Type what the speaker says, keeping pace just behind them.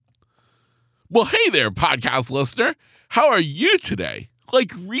Well, hey there, podcast listener. How are you today?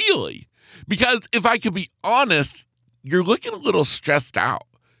 Like, really? Because if I could be honest, you're looking a little stressed out.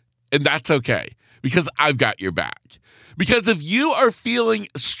 And that's okay, because I've got your back. Because if you are feeling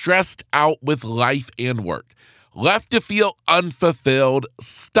stressed out with life and work, left to feel unfulfilled,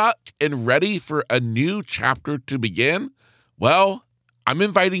 stuck, and ready for a new chapter to begin, well, I'm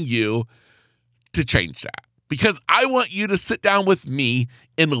inviting you to change that. Because I want you to sit down with me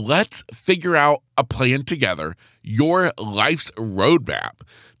and let's figure out a plan together, your life's roadmap,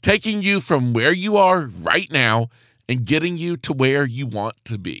 taking you from where you are right now and getting you to where you want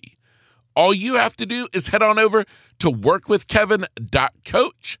to be. All you have to do is head on over to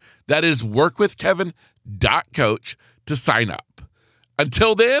workwithkevin.coach. That is workwithkevin.coach to sign up.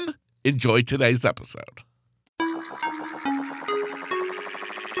 Until then, enjoy today's episode.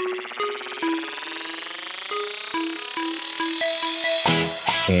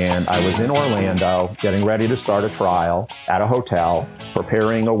 And I was in Orlando getting ready to start a trial at a hotel,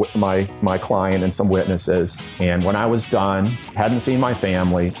 preparing my client and some witnesses. And when I was done, hadn't seen my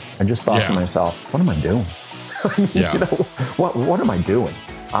family, I just thought to myself, what am I doing? What am I doing?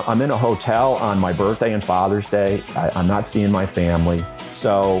 I'm in a hotel on my birthday and Father's Day. I'm not seeing my family.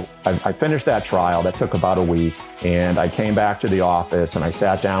 So I finished that trial. That took about a week. And I came back to the office and I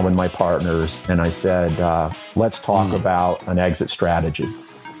sat down with my partners and I said, let's talk about an exit strategy.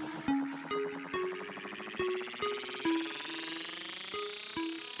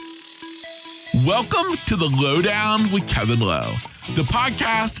 Welcome to the Lowdown with Kevin Lowe, the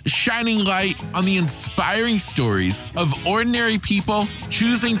podcast shining light on the inspiring stories of ordinary people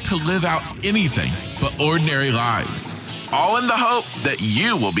choosing to live out anything but ordinary lives. All in the hope that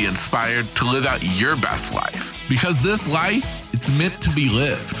you will be inspired to live out your best life. Because this life, it's meant to be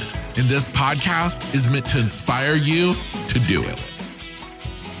lived. And this podcast is meant to inspire you to do it.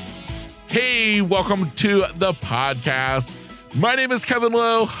 Hey, welcome to the podcast. My name is Kevin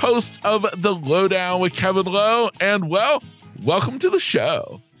Lowe, host of The Lowdown with Kevin Lowe, and well, welcome to the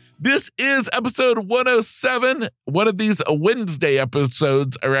show. This is episode 107, one of these Wednesday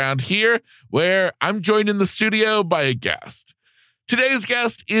episodes around here, where I'm joined in the studio by a guest. Today's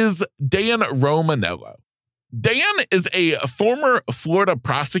guest is Dan Romanello. Dan is a former Florida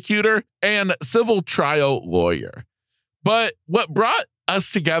prosecutor and civil trial lawyer. But what brought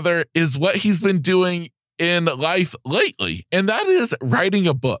us together is what he's been doing in life lately, and that is writing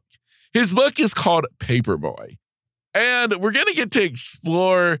a book. His book is called Paperboy, and we're going to get to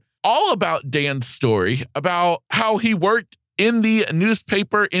explore all about Dan's story, about how he worked in the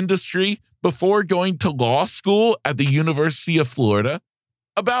newspaper industry before going to law school at the University of Florida,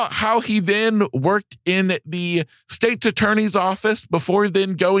 about how he then worked in the state's attorney's office before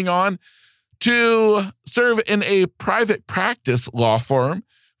then going on to serve in a private practice law firm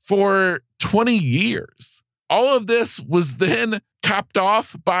for 20 years. All of this was then capped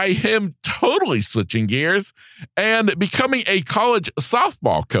off by him totally switching gears and becoming a college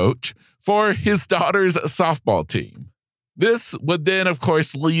softball coach for his daughter's softball team. This would then, of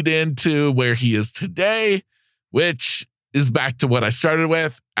course, lead into where he is today, which is back to what I started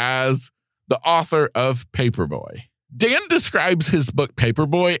with as the author of Paperboy. Dan describes his book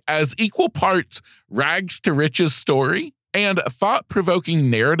Paperboy as equal parts rags to riches story and thought-provoking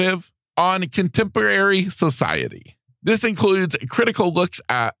narrative on contemporary society. This includes critical looks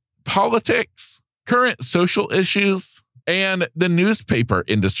at politics, current social issues, and the newspaper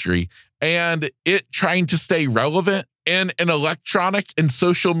industry, and it trying to stay relevant in an electronic and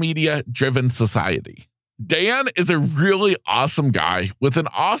social media-driven society. Dan is a really awesome guy with an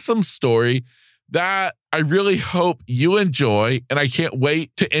awesome story that I really hope you enjoy, and I can't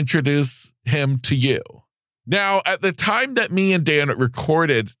wait to introduce him to you. Now, at the time that me and Dan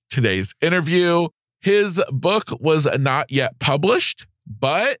recorded today's interview, his book was not yet published,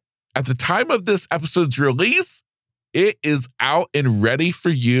 but at the time of this episode's release, it is out and ready for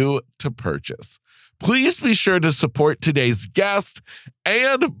you to purchase. Please be sure to support today's guest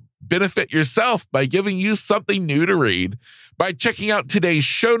and benefit yourself by giving you something new to read by checking out today's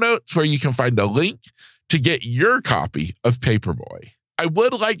show notes, where you can find a link to get your copy of Paperboy. I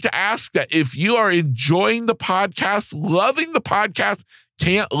would like to ask that if you are enjoying the podcast, loving the podcast,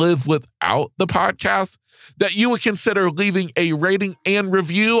 can't live without the podcast, that you would consider leaving a rating and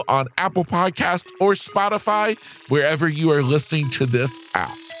review on Apple Podcasts or Spotify, wherever you are listening to this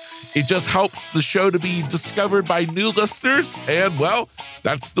app. It just helps the show to be discovered by new listeners, and well,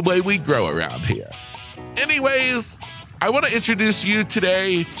 that's the way we grow around here. Anyways, I want to introduce you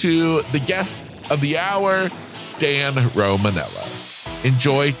today to the guest of the hour, Dan Romanello.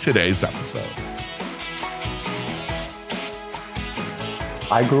 Enjoy today's episode.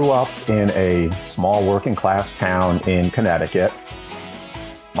 I grew up in a small working class town in Connecticut.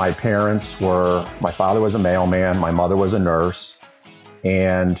 My father was a mailman, my mother was a nurse,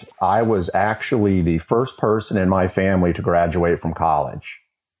 and I was actually the first person in my family to graduate from college.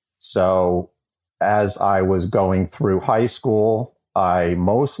 So as I was going through high school, I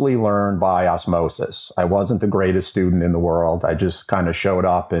mostly learned by osmosis. I wasn't the greatest student in the world. I just kind of showed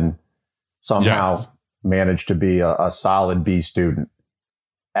up and somehow managed to be a solid B student.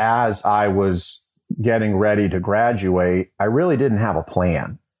 As I was getting ready to graduate, I really didn't have a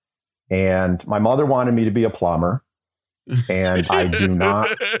plan. And my mother wanted me to be a plumber. And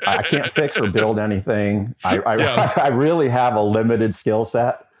I can't fix or build anything. I really have a limited skill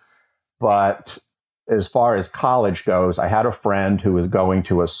set. But as far as college goes, I had a friend who was going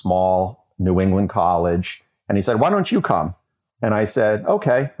to a small New England college. And he said, "Why don't you come?" And I said,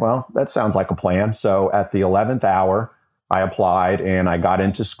 "Okay, well, that sounds like a plan." So at the 11th hour, I applied and I got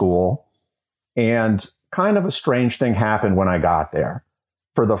into school. And kind of a strange thing happened when I got there.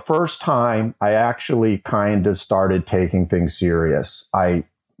 For the first time, I actually kind of started taking things serious. I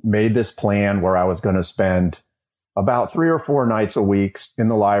made this plan where I was going to spend about 3 or 4 nights a week in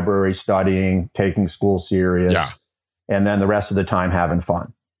the library studying, taking school serious, and then the rest of the time having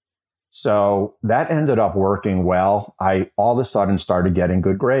fun. So that ended up working well. I all of a sudden started getting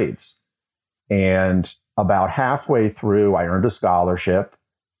good grades. And about halfway through, I earned a scholarship.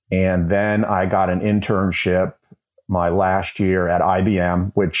 And then I got an internship my last year at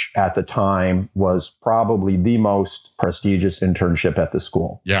IBM, which at the time was probably the most prestigious internship at the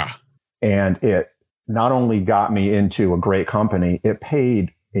school. Yeah. And it not only got me into a great company, it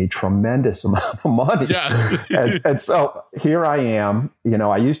paid a tremendous amount of money. Yes. and so here I am.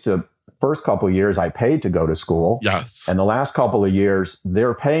 First couple of years I paid to go to school. Yes. And the last couple of years,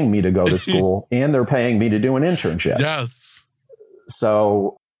 they're paying me to go to school and they're paying me to do an internship. Yes.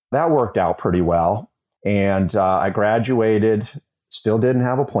 So that worked out pretty well. And I graduated, still didn't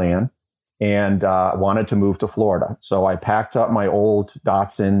have a plan, and wanted to move to Florida. So I packed up my old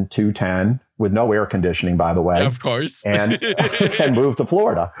Datsun 210 with no air conditioning, by the way. Of course. and moved to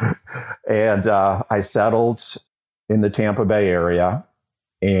Florida. And I settled in the Tampa Bay area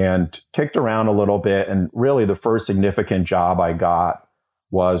and kicked around a little bit. And really the first significant job I got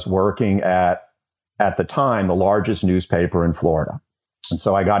was working at the time, the largest newspaper in Florida. And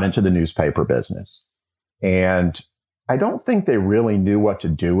so I got into the newspaper business. And I don't think they really knew what to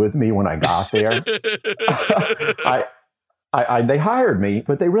do with me when I got there. They hired me,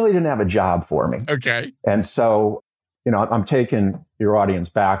 but they really didn't have a job for me. Okay. And so, I'm taking your audience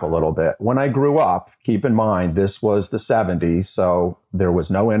back a little bit. When I grew up, keep in mind, this was the 70s. So there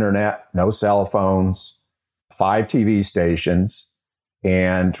was no internet, no cell phones, 5 TV stations.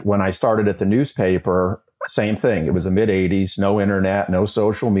 And when I started at the newspaper, same thing. It was the mid 80s, no internet, no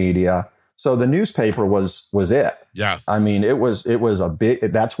social media. So the newspaper was it. Yes. I mean, it was a big,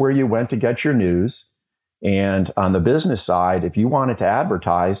 that's where you went to get your news. And on the business side, if you wanted to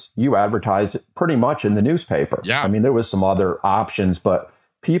advertise, you advertised it pretty much in the newspaper. Yeah. I mean, there was some other options, but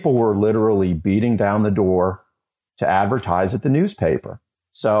people were literally beating down the door to advertise at the newspaper.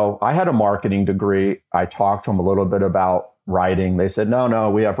 So I had a marketing degree. I talked to them a little bit about writing. They said, no,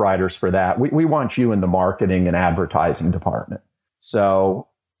 we have writers for that. We want you in the marketing and advertising department. So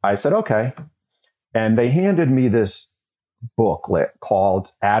I said, okay. And they handed me this booklet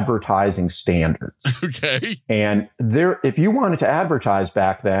called Advertising Standards. Okay. And if you wanted to advertise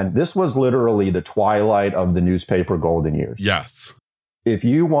back then, this was literally the twilight of the newspaper golden years. Yes. If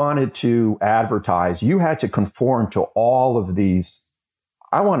you wanted to advertise, you had to conform to all of these,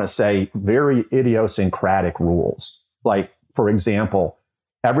 I want to say, very idiosyncratic rules. Like, for example,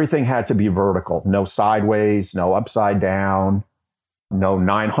 everything had to be vertical, no sideways, no upside down, no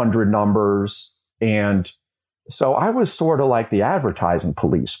 900 numbers. And so I was sort of like the advertising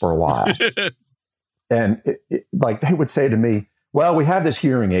police for a while. And like they would say to me, well, we have this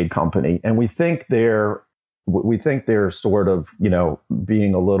hearing aid company and we think they're sort of,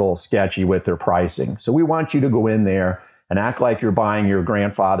 being a little sketchy with their pricing. So we want you to go in there and act like you're buying your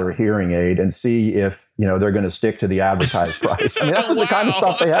grandfather a hearing aid and see if, they're going to stick to the advertised price. I mean, that was the kind of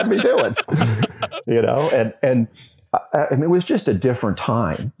stuff they had me doing, and it was just a different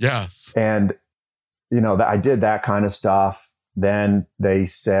time. Yes. And, I did that kind of stuff. Then they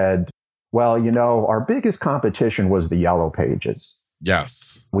said, well, our biggest competition was the Yellow Pages.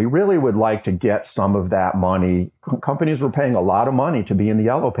 Yes. We really would like to get some of that money. Companies were paying a lot of money to be in the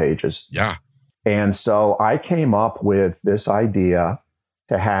Yellow Pages. Yeah. And so I came up with this idea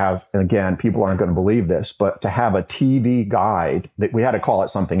to have, and again, people aren't going to believe this, but to have a TV guide. That we had to call it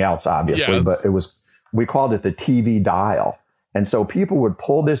something else, obviously, yes. But we called it the TV dial. And so people would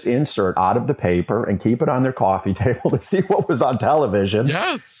pull this insert out of the paper and keep it on their coffee table to see what was on television.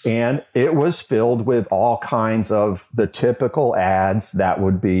 Yes. And it was filled with all kinds of the typical ads that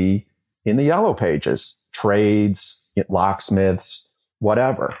would be in the yellow pages, trades, locksmiths,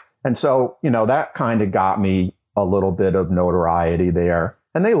 whatever. And so, that kind of got me a little bit of notoriety there,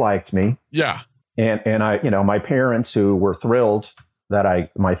 and they liked me. Yeah. And I, my parents, who were thrilled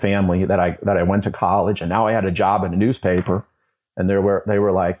that my family, that I went to college and now I had a job in a newspaper, and they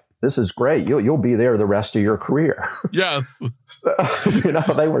were like, this is great. You'll be there the rest of your career. Yes. So,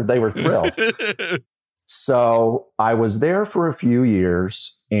 they were thrilled. So I was there for a few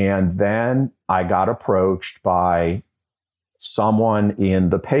years, and then I got approached by someone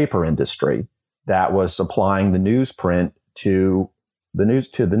in the paper industry that was supplying the newsprint to the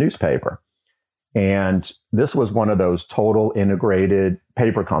newspaper. And this was one of those total integrated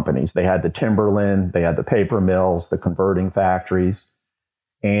paper companies. They had the timberland, they had the paper mills, the converting factories,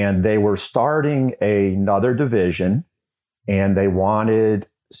 and they were starting another division, and they wanted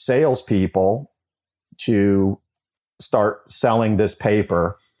salespeople to start selling this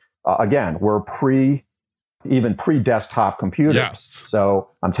paper. Again, we're pre-desktop computers. Yes. So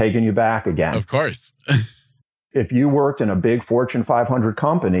I'm taking you back again. Of course. If you worked in a big Fortune 500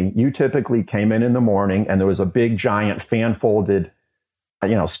 company, you typically came in the morning and there was a big, giant fan-folded,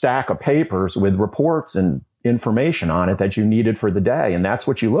 stack of papers with reports and information on it that you needed for the day. And that's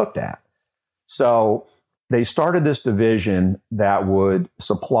what you looked at. So they started this division that would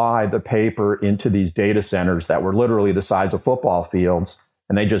supply the paper into these data centers that were literally the size of football fields.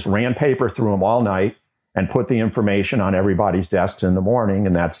 And they just ran paper through them all night and put the information on everybody's desks in the morning.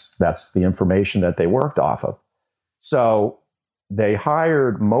 And that's the information that they worked off of. So they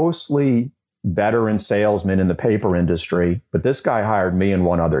hired mostly veteran salesmen in the paper industry, but this guy hired me and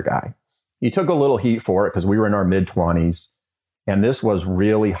one other guy. He took a little heat for it because we were in our mid-20s, and this was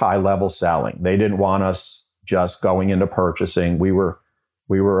really high-level selling. They didn't want us just going into purchasing. We were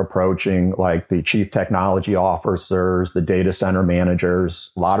approaching like the chief technology officers, the data center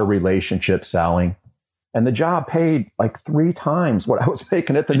managers, a lot of relationship selling. And the job paid like 3 times what I was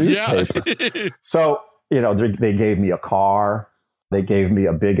making at the newspaper. Yeah. So, they gave me a car. They gave me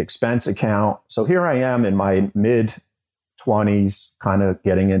a big expense account. So here I am in my mid-20s, kind of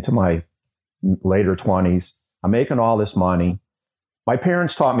getting into my later 20s. I'm making all this money. My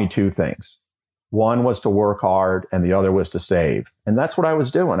parents taught me 2 things. One was to work hard, and the other was to save. And that's what I was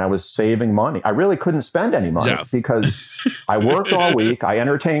doing. I was saving money. I really couldn't spend any money because I worked all week. I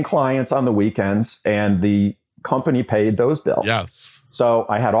entertained clients on the weekends, and the company paid those bills. Yes. So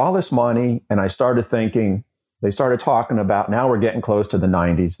I had all this money, and I started thinking, they started talking about, now we're getting close to the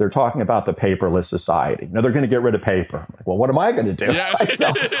 90s. They're talking about the paperless society. Now they're going to get rid of paper. I'm like, well, what am I going to do? Yeah. I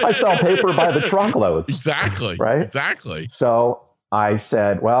sell paper by the truckloads. Exactly. Right? Exactly. So I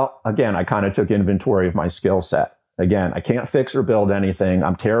said, well, again, I kind of took inventory of my skill set. Again, I can't fix or build anything.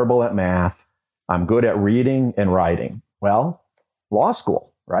 I'm terrible at math. I'm good at reading and writing. Well, law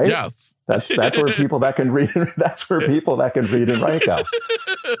school, right? Yes. That's where people that can read. That's where people that can read and write go.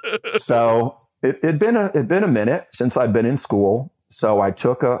 So it'd been a minute since I'd been in school. So I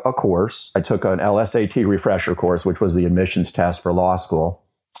took a course. I took an LSAT refresher course, which was the admissions test for law school.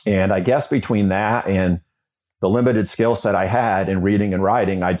 And I guess between that and the limited skill set I had in reading and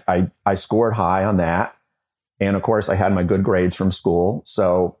writing, I scored high on that. And of course, I had my good grades from school.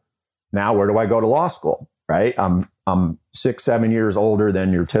 So now where do I go to law school? Right? I'm 6-7 years older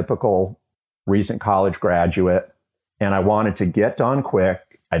than your typical recent college graduate. And I wanted to get done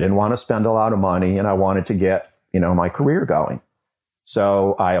quick. I didn't want to spend a lot of money, and I wanted to get, my career going.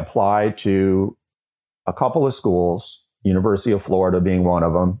 So I applied to a couple of schools, University of Florida being one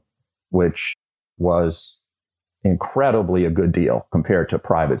of them, which was incredibly a good deal compared to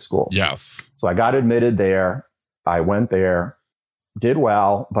private schools. Yes. So I got admitted there. I went there, did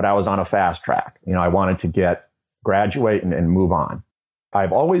well, but I was on a fast track. I wanted to graduate and move on.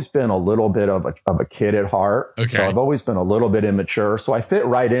 I've always been a little bit of a kid at heart. Okay. So I've always been a little bit immature. So I fit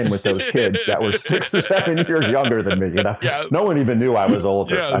right in with those kids that were 6 or 7 years younger than me. Yes. No one even knew I was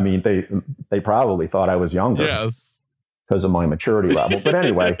older. Yes. I mean, they probably thought I was younger. Yes. Because of my maturity level. But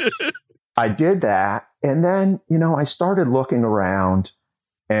anyway, I did that. And then, I started looking around,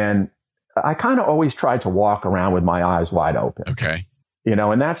 and I kind of always tried to walk around with my eyes wide open. Okay.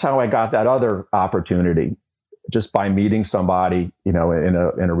 And that's how I got that other opportunity, just by meeting somebody, in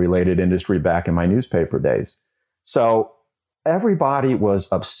a related industry back in my newspaper days. So everybody was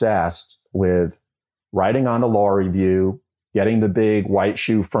obsessed with writing on a law review, getting the big white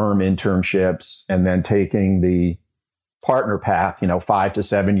shoe firm internships, and then taking the partner path, 5 to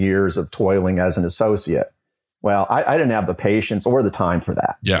 7 years of toiling as an associate. Well, I didn't have the patience or the time for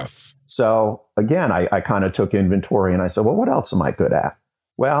that. Yes. So again, I kind of took inventory and I said, well, what else am I good at?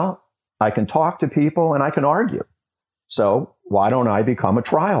 Well, I can talk to people and I can argue. So why don't I become a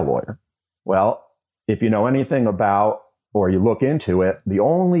trial lawyer? Well, if you know anything about, or you look into it, the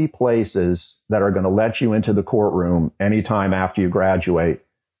only places that are going to let you into the courtroom anytime after you graduate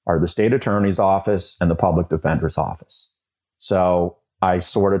are the state attorney's office and the public defender's office. So I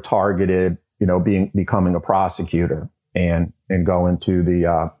sort of targeted, becoming a prosecutor and going to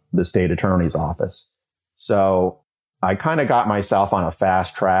the state attorney's office. So I kind of got myself on a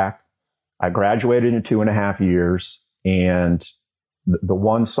fast track. I graduated in 2.5 years, and the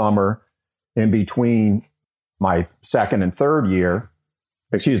one summer in between my second and third year,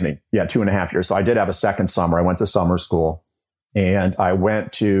 2.5 years. So I did have a second summer. I went to summer school, and I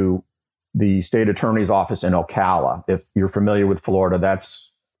went to the state attorney's office in Ocala. If you're familiar with Florida, that's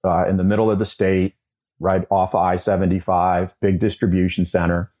in the middle of the state, right off of I-75, big distribution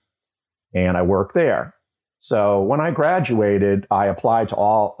center. And I worked there. So when I graduated, I applied to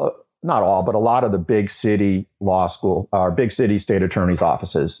not all, but a lot of the big city law school, or big city state attorney's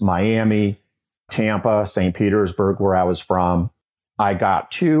offices, Miami, Tampa, St. Petersburg, where I was from. I got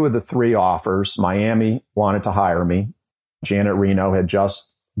 2 of the 3 offers. Miami wanted to hire me. Janet Reno had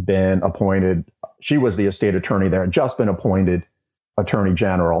just been appointed. She was the estate attorney there, had just been appointed attorney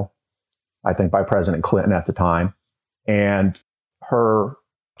general, I think by President Clinton at the time. And her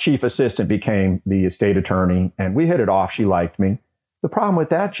chief assistant became the estate attorney, and we hit it off. She liked me. The problem with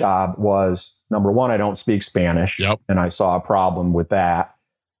that job was, number one, I don't speak Spanish. Yep. And I saw a problem with that.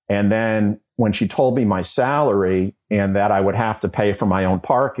 And then when she told me my salary and that I would have to pay for my own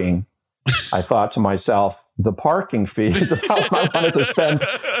parking, I thought to myself, the parking fee is about what I wanted to spend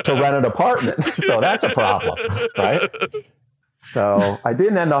to rent an apartment. So that's a problem, right? So I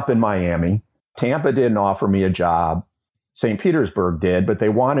didn't end up in Miami. Tampa didn't offer me a job. St. Petersburg did, but they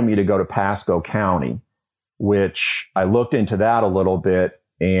wanted me to go to Pasco County, which I looked into that a little bit.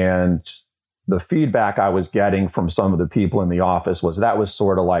 And the feedback I was getting from some of the people in the office was that was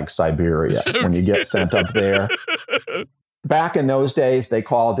sort of like Siberia when you get sent up there. Back in those days, they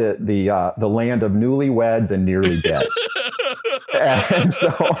called it the land of newlyweds and nearly dead. And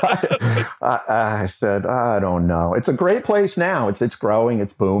so I said, I don't know. It's a great place now. It's growing,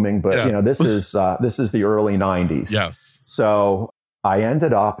 it's booming, but yeah. This is the early 90s. Yes. So I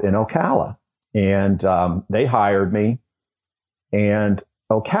ended up in Ocala, and they hired me. And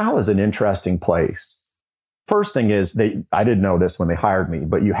Ocala is an interesting place. First thing is, I didn't know this when they hired me,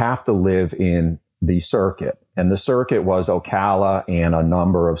 but you have to live in the circuit. And the circuit was Ocala and a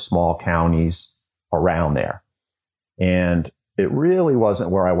number of small counties around there. And it really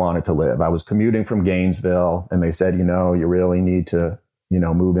wasn't where I wanted to live. I was commuting from Gainesville, and they said, you really need to,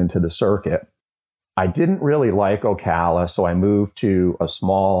 move into the circuit. I didn't really like Ocala, so I moved to a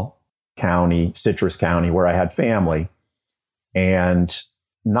small county, Citrus County, where I had family. And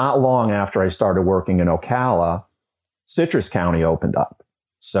not long after I started working in Ocala, Citrus County opened up.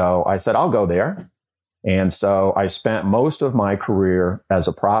 So I said, I'll go there. And so I spent most of my career as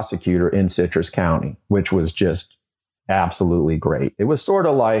a prosecutor in Citrus County, which was just absolutely great. It was sort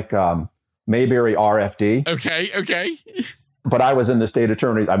of like Mayberry RFD. Okay. But I was in the state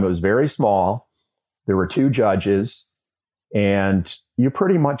attorney. It was very small. There were 2 judges, and you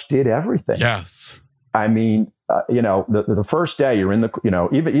pretty much did everything. Yes. I mean, the first day you're in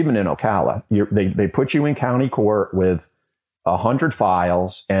even in Ocala, they put you in county court with 100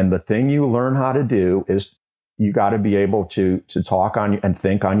 files. And the thing you learn how to do is you got to be able to talk on and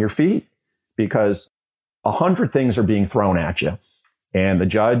think on your feet, because 100 things are being thrown at you. And the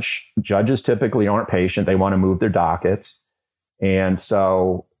judges typically aren't patient. They want to move their dockets. And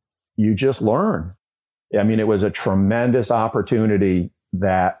so you just learn. I mean, it was a tremendous opportunity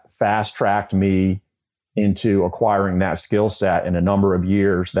that fast-tracked me into acquiring that skill set in a number of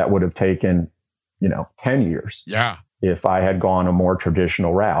years that would have taken, 10 years. Yeah. If I had gone a more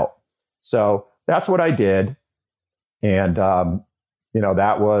traditional route. So that's what I did. And,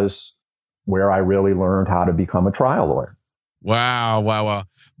 that was where I really learned how to become a trial lawyer. Wow.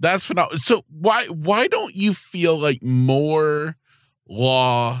 That's phenomenal. So why don't you feel like more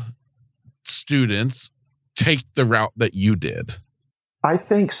law students take the route that you did? I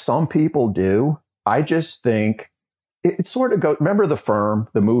think some people do. I just think it sort of goes. Remember the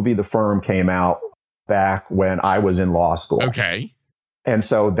movie The Firm came out back when I was in law school. Okay. And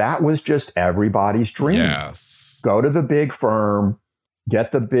so that was just everybody's dream. Yes. Go to the big firm,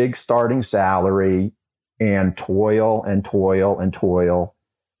 get the big starting salary, and toil and toil and toil.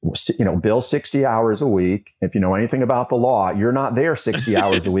 bill 60 hours a week. If you know anything about the law, you're not there 60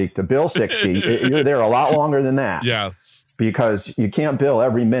 hours a week to bill 60. You're there a lot longer than that. Yes. Because you can't bill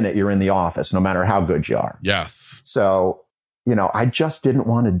every minute you're in the office, no matter how good you are. Yes. So, I just didn't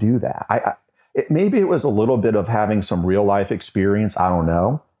want to do that. Maybe it was a little bit of having some real life experience. I don't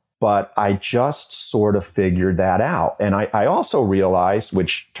know. But I just sort of figured that out. And I also realized,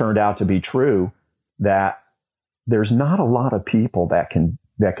 which turned out to be true, that there's not a lot of people that can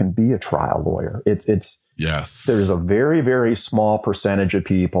be a trial lawyer. It's yes. There's a very, very small percentage of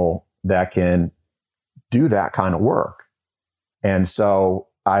people that can do that kind of work. And so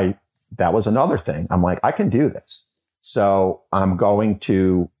that was another thing. I'm like, I can do this. So I'm going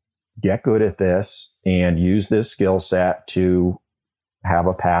to get good at this and use this skill set to have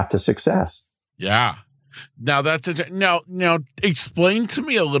a path to success. Yeah. Now now explain to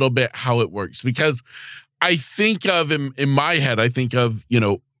me a little bit how it works, because I think of in my head, I think of,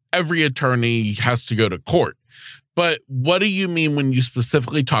 every attorney has to go to court. But what do you mean when you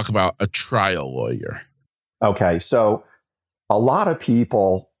specifically talk about a trial lawyer? Okay. So a lot of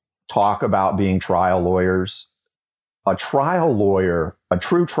people talk about being trial lawyers. A trial lawyer, a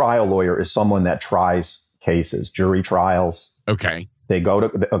true trial lawyer, is someone that tries cases, jury trials. Okay.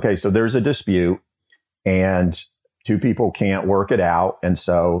 So there's a dispute and two people can't work it out. And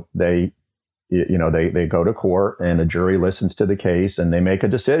so they go to court and a jury listens to the case and they make a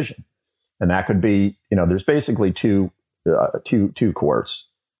decision. And that could be, there's basically two courts.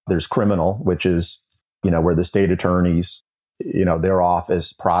 There's criminal, which is, where the state attorneys, their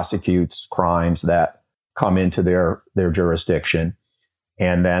office prosecutes crimes that come into their jurisdiction.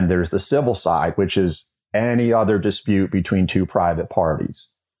 And then there's the civil side, which is any other dispute between two private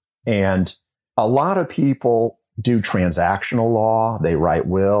parties. And a lot of people do transactional law. They write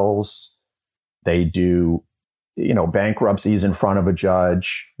wills. They do, bankruptcies in front of a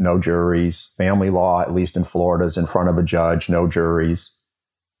judge, no juries. Family law, at least in Florida, is in front of a judge, no juries.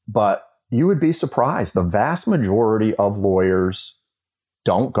 But you would be surprised. The vast majority of lawyers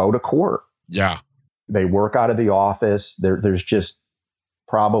don't go to court. Yeah. They work out of the office. There's just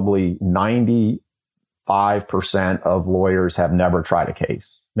probably 95% of lawyers have never tried a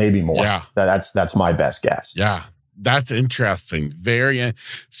case, maybe more. Yeah. That's my best guess. Yeah. That's interesting.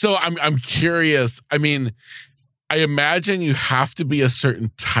 So I'm curious. I mean, I imagine you have to be a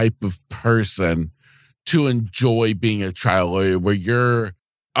certain type of person to enjoy being a trial lawyer, where you're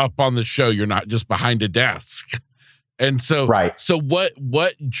up on the show, you're not just behind a desk. And so, right. So what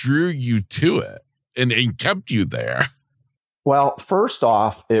drew you to it and kept you there? Well, first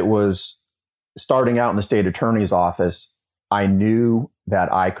off, it was starting out in the state attorney's office. I knew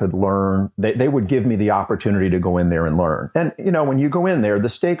that I could learn. They would give me the opportunity to go in there and learn. And, when you go in there, the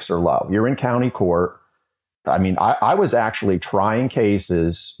stakes are low. You're in county court. I mean, I was actually trying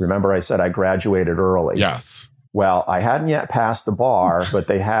cases. Remember, I said I graduated early. Yes. Well, I hadn't yet passed the bar, but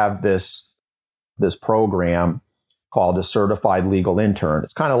they have this program called a certified legal intern.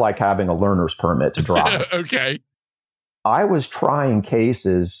 It's kind of like having a learner's permit to drive. Okay. I was trying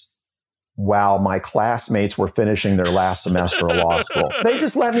cases while my classmates were finishing their last semester of law school. They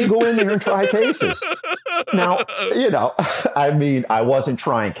just let me go in there and try cases. Now, I mean, I wasn't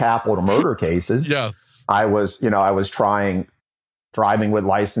trying capital murder cases. Yes. I was trying driving with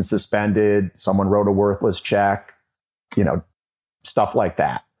license suspended. Someone wrote a worthless check, stuff like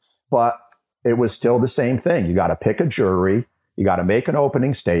that. But it was still the same thing. You got to pick a jury. You got to make an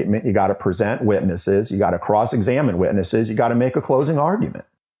opening statement. You got to present witnesses. You got to cross-examine witnesses. You got to make a closing argument.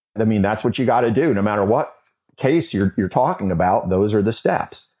 I mean, that's what you got to do. No matter what case you're talking about, those are the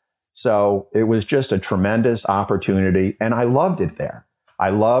steps. So it was just a tremendous opportunity. And I loved it there. I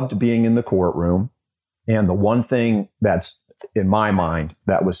loved being in the courtroom. And the one thing that's in my mind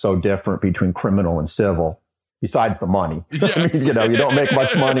that was so different between criminal and civil, besides the money, Yes. I mean, you don't make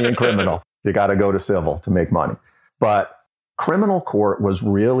much money in criminal. You got to go to civil to make money. But criminal court was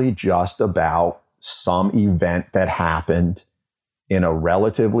really just about some event that happened in a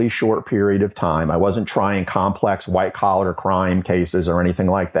relatively short period of time. I wasn't trying complex white collar crime cases or anything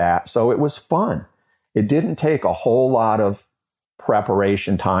like that. So it was fun. It didn't take a whole lot of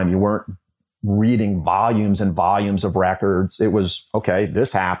preparation time. You weren't reading volumes and volumes of records. It was, okay,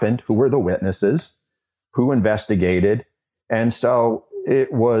 this happened. Who were the witnesses? Who investigated? And so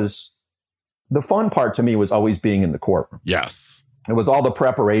it was, the fun part to me was always being in the courtroom. Yes. It was all the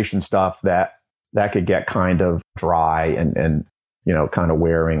preparation stuff that could get kind of dry and kind of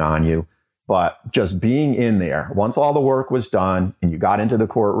wearing on you. But just being in there, once all the work was done and you got into the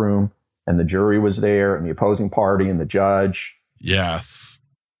courtroom and the jury was there and the opposing party and the judge. Yes.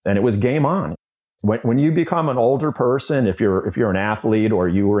 And it was game on. When you become an older person, if you're an athlete or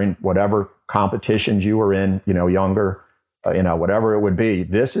you were in whatever competitions you were in, younger, whatever it would be,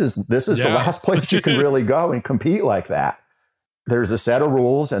 this is the last place you can really go and compete like that. There's a set of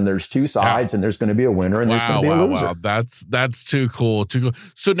rules and there's two sides and there's going to be a winner and there's going to be a loser. Wow. That's too cool. Too cool.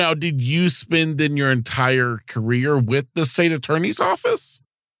 So now, did you spend then your entire career with the state attorney's office?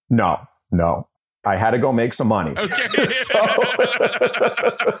 No. I had to go make some money. Okay. So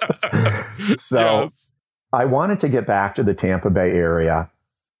yes. I wanted to get back to the Tampa Bay area.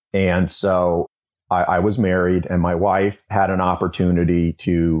 And so I was married and my wife had an opportunity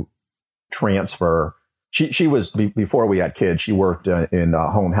to transfer. She was, before we had kids, she worked in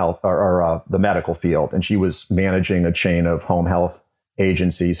home health or the medical field, and she was managing a chain of home health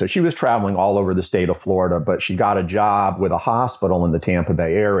agencies. So she was traveling all over the state of Florida, but she got a job with a hospital in the Tampa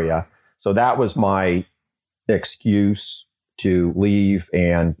Bay area. So that was my excuse to leave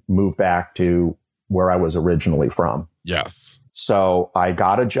and move back to where I was originally from. Yes. So I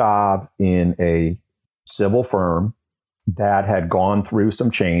got a job in a civil firm that had gone through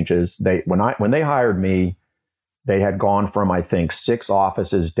some changes. When they hired me, they had gone from, I think, 6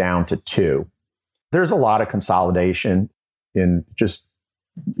 offices down to 2. There's a lot of consolidation in just,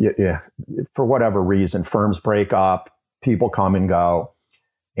 for whatever reason, firms break up, people come and go.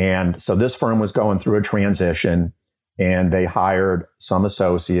 And so this firm was going through a transition and they hired some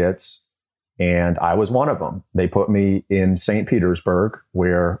associates and I was one of them. They put me in St. Petersburg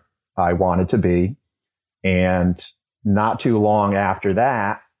where I wanted to be. And not too long after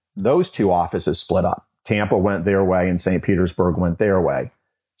that, those 2 offices split up. Tampa went their way and St. Petersburg went their way.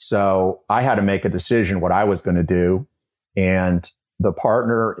 So I had to make a decision what I was going to do. And the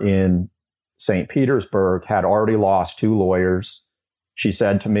partner in St. Petersburg had already lost 2 lawyers. She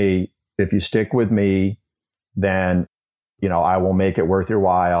said to me, if you stick with me, then, I will make it worth your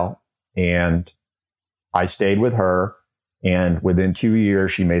while. And I stayed with her. And within 2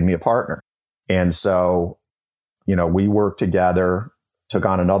 years, she made me a partner. And so, we worked together, took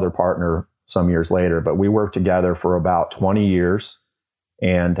on another partner some years later, but we worked together for about 20 years.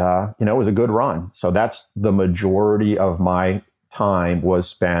 And, it was a good run. So that's the majority of my time was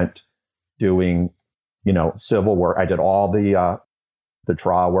spent doing, civil work. I did all the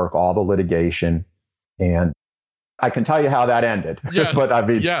trial work, all the litigation. And I can tell you how that ended. Yes, but I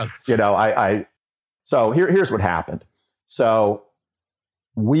mean, yes. So here's what happened. So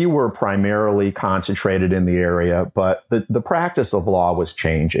we were primarily concentrated in the area, but the practice of law was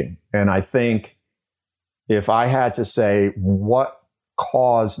changing. And I think if I had to say what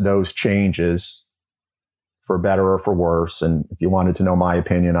caused those changes, for better or for worse, and if you wanted to know my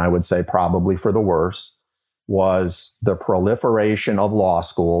opinion, I would say probably for the worse, was the proliferation of law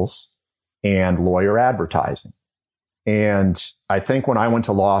schools and lawyer advertising. And I think when I went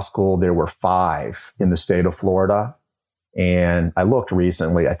to law school, there were 5 in the state of Florida. And I looked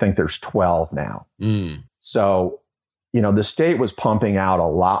recently, I think there's 12 now. So, the state was pumping out a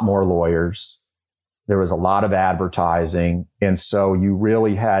lot more lawyers. There was a lot of advertising. And so you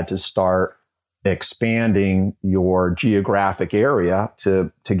really had to start expanding your geographic area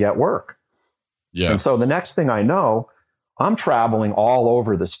to get work. Yes. And so the next thing I know, I'm traveling all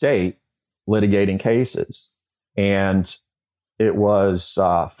over the state litigating cases. And it was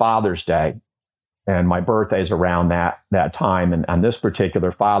Father's Day. And my birthday's around that time. And on this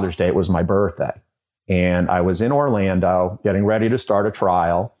particular Father's Day, it was my birthday. And I was in Orlando getting ready to start a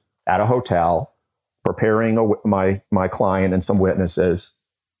trial at a hotel, preparing my client and some witnesses.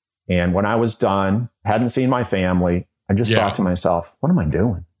 And when I was done, hadn't seen my family, I just thought to myself, what am I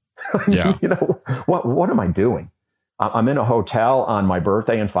doing? Yeah. What am I doing? I'm in a hotel on my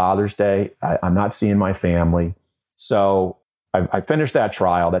birthday and Father's Day. I'm not seeing my family. So I finished that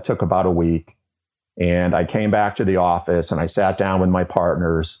trial. That took about a week. And I came back to the office and I sat down with my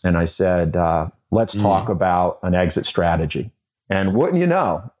partners and I said, let's talk about an exit strategy. And wouldn't you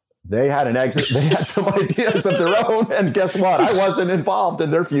know, they had an exit. They had some ideas of their own. And guess what? I wasn't involved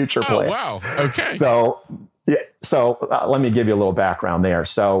in their future plans. Oh, wow. Okay. So let me give you a little background there.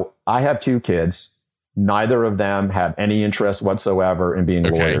 So I have 2 kids. Neither of them have any interest whatsoever in being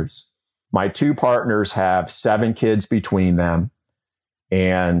lawyers. My 2 partners have 7 kids between them.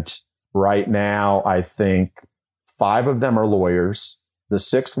 And right now, I think 5 of them are lawyers. The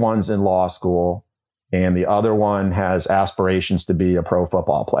 6th one's in law school. And the other one has aspirations to be a pro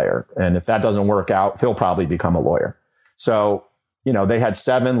football player. And if that doesn't work out, he'll probably become a lawyer. So, they had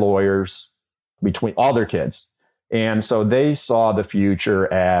 7 lawyers between all their kids. And so they saw the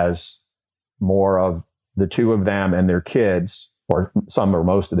future as more of the 2 of them and their kids, or some or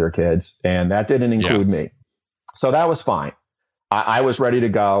most of their kids. And that didn't include me. So that was fine. I was ready to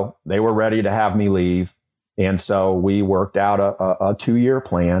go. They were ready to have me leave. And so we worked out a 2-year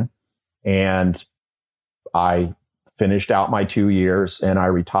plan, and I finished out my 2 years, and I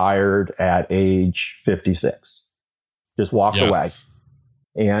retired at age 56. Just walked away.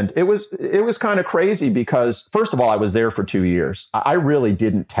 And it was kind of crazy because, first of all, I was there for 2 years. I really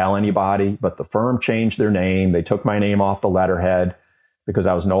didn't tell anybody, but the firm changed their name. They took my name off the letterhead because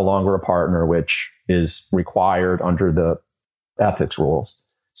I was no longer a partner, which is required under the ethics rules.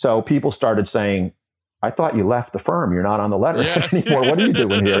 So people started saying, I thought you left the firm. You're not on the letterhead anymore. What are you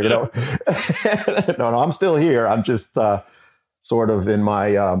doing here? No, I'm still here. I'm just sort of in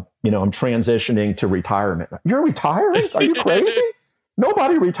my, I'm transitioning to retirement. You're retiring? Are you crazy?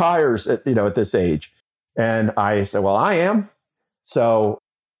 Nobody retires at this age. And I said, well, I am. So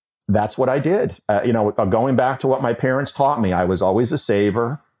that's what I did. Going back to what my parents taught me, I was always a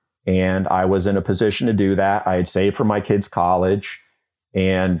saver, and I was in a position to do that. I had saved for my kids' college,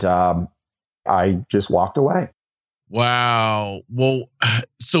 and I just walked away. Wow. Well,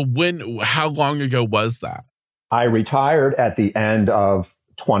 so how long ago was that? I retired at the end of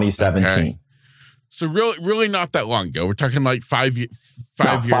 2017. Okay. So really not that long ago. We're talking like 5 years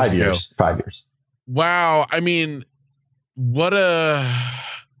ago. 5 years. 5 years. Wow. I mean, what a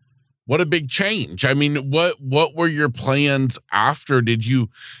big change. I mean, what were your plans after?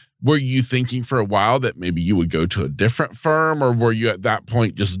 Were you thinking for a while that maybe you would go to a different firm, or were you at that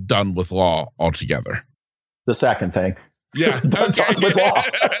point just done with law altogether? The second thing. Yeah. Okay. Done with law.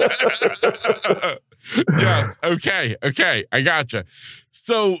 Yes. Okay. I gotcha.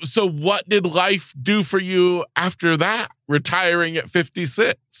 So what did life do for you after that, retiring at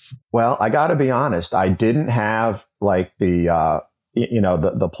 56? Well, I got to be honest. I didn't have like the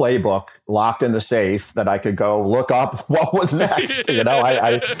playbook locked in the safe that I could go look up what was next.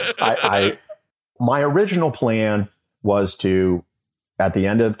 My original plan was to, at the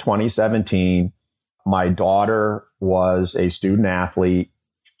end of 2017, my daughter was a student athlete.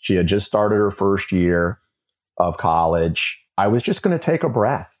 She had just started her first year of college. I was just going to take a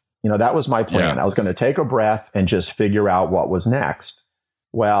breath. That was my plan. Yes. I was going to take a breath and just figure out what was next.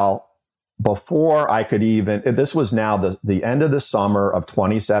 Well, before I could this was now the end of the summer of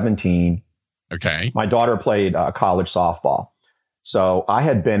 2017. Okay. My daughter played college softball. So I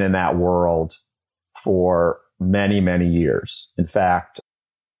had been in that world for many, many years. In fact,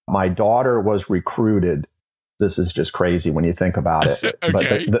 my daughter was recruited. This is just crazy when you think about it.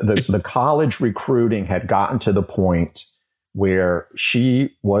 Okay. But the college recruiting had gotten to the point where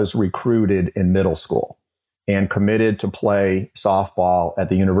she was recruited in middle school and committed to play softball at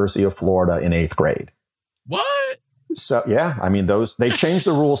the University of Florida in 8th grade. What? So, yeah, I mean, they changed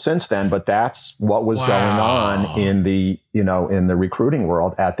the rules since then, but that's what was going on in the recruiting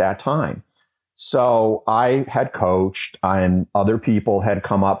world at that time. So I had coached, and other people had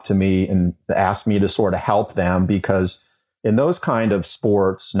come up to me and asked me to sort of help them, because in those kind of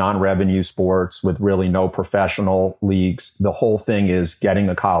sports, non-revenue sports with really no professional leagues, the whole thing is getting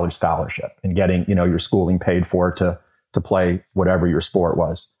a college scholarship and getting, your schooling paid for to play whatever your sport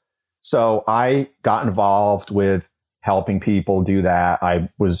was. So I got involved with helping people do that. I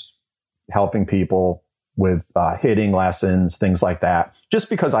was helping people with hitting lessons, things like that, just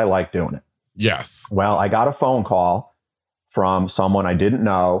because I like doing it. Yes. Well, I got a phone call from someone I didn't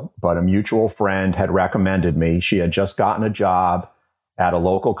know, but a mutual friend had recommended me. She had just gotten a job at a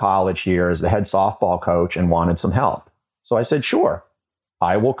local college here as the head softball coach and wanted some help. So I said, sure,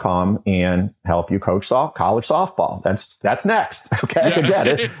 I will come and help you coach college softball. That's next. Okay. Yeah.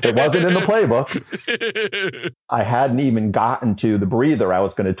 Again, it wasn't in the playbook. I hadn't even gotten to the breather I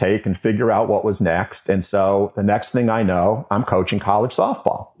was going to take and figure out what was next. And so the next thing I know, I'm coaching college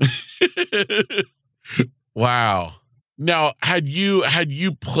softball. Wow. Now, had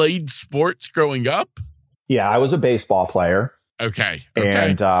you played sports growing up? Yeah, I was a baseball player. Okay.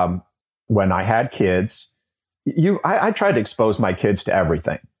 And when I had kids, I tried to expose my kids to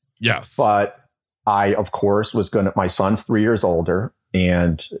everything. Yes. But I, of course, my son's 3 years older,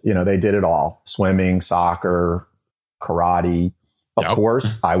 and, they did it all: swimming, soccer, karate. Of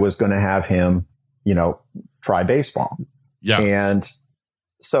course, I was going to have him, try baseball. Yes. And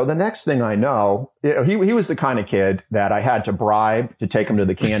so the next thing I know, he was the kind of kid that I had to bribe to take him to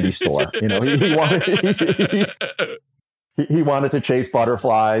the candy store. He wanted to chase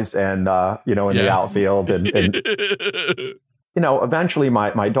butterflies and, in the outfield. And eventually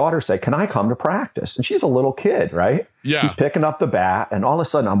my daughter said, can I come to practice? And she's a little kid, right? Yeah. He's picking up the bat, and all of a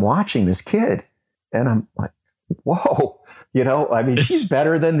sudden I'm watching this kid and I'm like, whoa, she's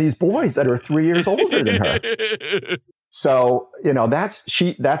better than these boys that are 3 years older than her. So,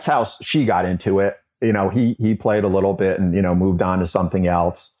 that's how she got into it. he played a little bit and, moved on to something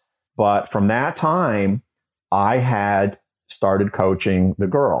else. But from that time, I had started coaching the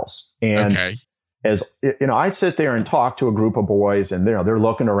girls. And as I'd sit there and talk to a group of boys and, they're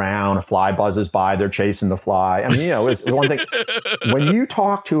looking around, a fly buzzes by, they're chasing the fly. I mean, it's one thing. When you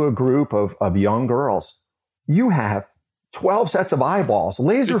talk to a group of young girls, you have 12 sets of eyeballs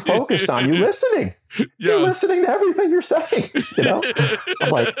laser focused on you listening. Yes. You're listening to everything you're saying. I'm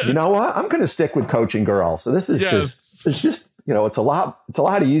like, you know what? I'm going to stick with coaching girls. So this is it's a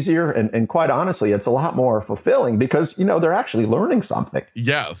lot easier. And quite honestly, it's a lot more fulfilling because, they're actually learning something.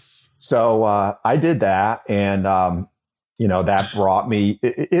 Yes. So I did that. And, that brought me,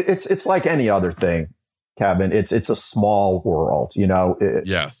 it's like any other thing, Kevin. It's a small world,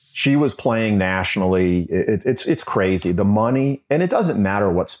 Yes. She was playing nationally. It's crazy. The money, and it doesn't matter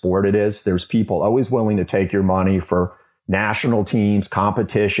what sport it is. There's people always willing to take your money for national teams,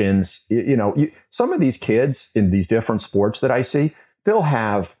 competitions. Some of these kids in these different sports that I see, they'll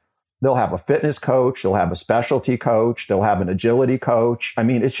have a fitness coach, they'll have a specialty coach, they'll have an agility coach. I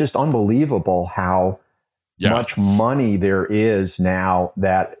mean, it's just unbelievable how much money there is now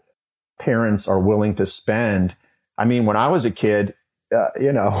that parents are willing to spend. I mean, when I was a kid,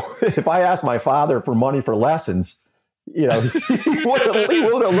 if I asked my father for money for lessons, he would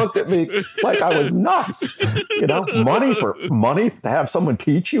have looked at me like I was nuts. Money to have someone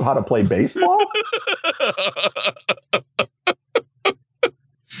teach you how to play baseball.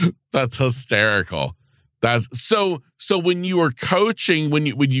 That's hysterical. That's so when you were coaching, when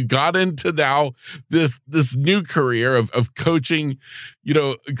you got into now this new career of coaching,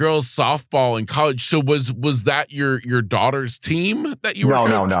 girls softball in college. So was that your daughter's team that you were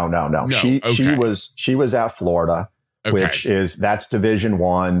coaching? No. She was at Florida, that's Division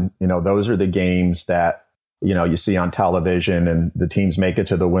I. Those are the games that, you see on television and the teams make it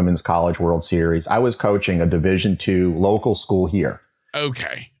to the Women's College World Series. I was coaching a Division II local school here.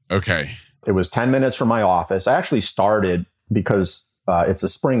 Okay. It was 10 minutes from my office. I actually started because it's a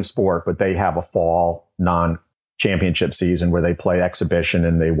spring sport, but they have a fall non-championship season where they play exhibition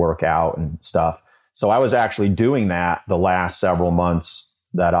and they work out and stuff. So I was actually doing that the last several months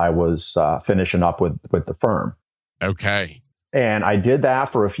that I was finishing up with the firm. Okay. And I did that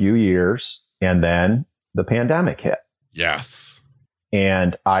for a few years, and then the pandemic hit. Yes.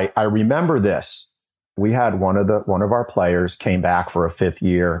 And I remember this. We had one of our players came back for a fifth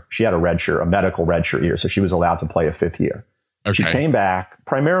year. She had a medical redshirt year, so she was allowed to play a fifth year. Okay. She came back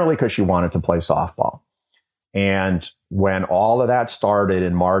primarily because she wanted to play softball. And when all of that started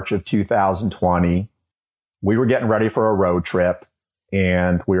in March of 2020, we were getting ready for a road trip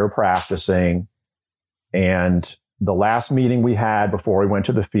and we were practicing. And the last meeting we had before we went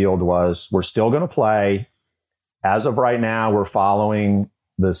to the field was, we're still going to play. As of right now, we're following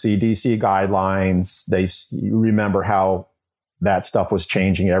the CDC guidelines. You remember how that stuff was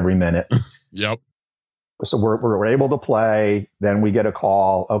changing every minute. Yep. So we're able to play. Then we get a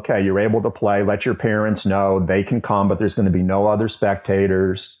call. Okay, you're able to play. Let your parents know they can come, but there's going to be no other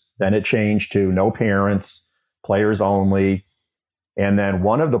spectators. Then it changed to no parents, players only. And then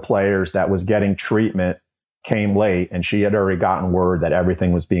one of the players that was getting treatment came late, and she had already gotten word that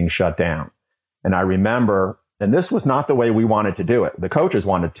everything was being shut down. And I remember, and this was not the way we wanted to do it. The coaches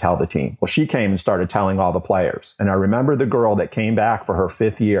wanted to tell the team. Well, she came and started telling all the players. And I remember the girl that came back for her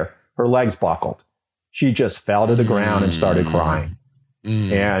fifth year, her legs buckled. She just fell to the ground and started crying.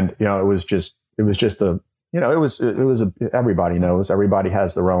 And, it was just everybody knows, everybody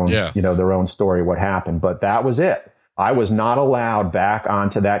has their own, their own story, what happened, but that was it. I was not allowed back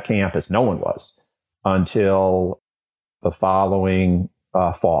onto that campus. No one was until the following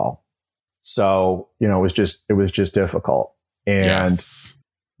fall. So, it was just difficult. And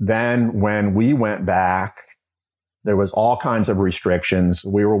then when we went back, there was all kinds of restrictions.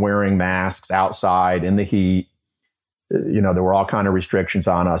 We were wearing masks outside in the heat. There were all kinds of restrictions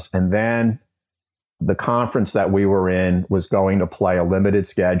on us. And then the conference that we were in was going to play a limited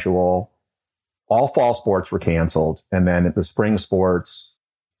schedule. All fall sports were canceled. And then the spring sports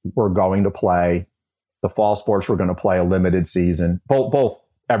were going to play. The fall sports were going to play a limited season.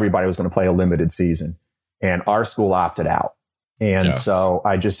 Everybody was going to play a limited season. And our school opted out. And so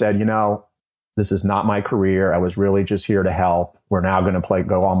I just said, this is not my career. I was really just here to help. We're now going to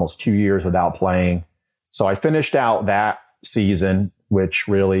go almost 2 years without playing. So I finished out that season, which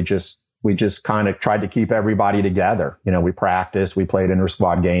really we just kind of tried to keep everybody together. We practiced, we played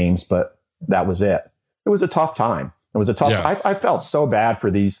inter-squad games, but that was it. It was a tough time. It was a tough time. I felt so bad for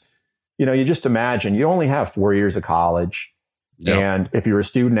these, you just imagine you only have 4 years of college. Yep. And if you're a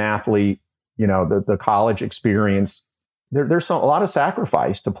student athlete, the college experience, there's a lot of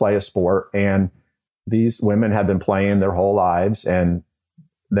sacrifice to play a sport. And these women had been playing their whole lives, and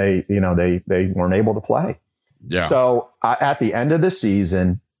they weren't able to play. Yeah. So at the end of the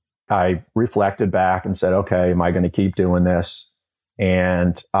season, I reflected back and said, okay, am I going to keep doing this?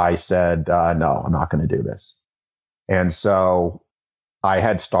 And I said, no, I'm not going to do this. And so I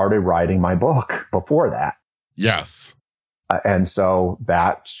had started writing my book before that. Yes. And so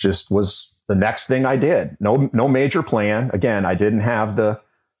that just was the next thing I did. No major plan. Again, I didn't have the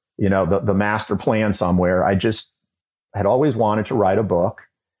master plan somewhere. I just had always wanted to write a book.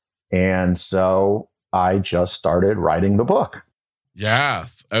 And so I just started writing the book.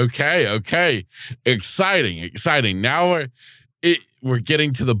 Yes. Okay. Exciting. Now we're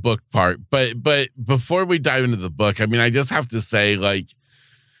getting to the book part, but before we dive into the book, I mean, I just have to say, like,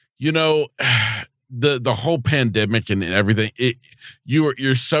 the whole pandemic and everything,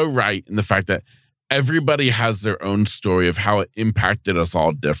 you're so right in the fact that everybody has their own story of how it impacted us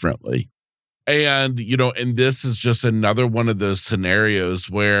all differently. And, and this is just another one of those scenarios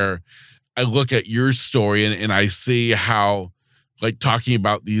where I look at your story and I see how, like, talking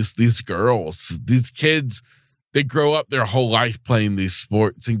about these girls, these kids, they grow up their whole life playing these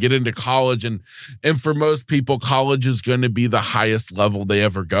sports and get into college. And for most people, college is going to be the highest level they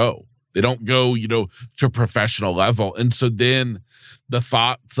ever go. They don't go, to a professional level. And so then the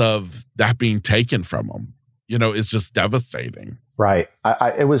thoughts of that being taken from them, is just devastating. Right.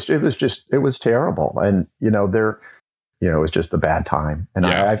 It was terrible. And, it was just a bad time. And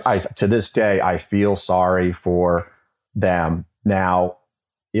yes. I to this day, I feel sorry for them. Now,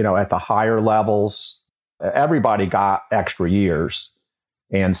 at the higher levels, everybody got extra years.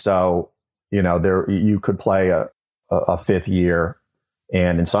 And so, you could play a fifth year.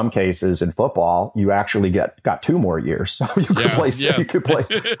 And in some cases in football, you actually got 2 more years. So you could play. Yes. You could play.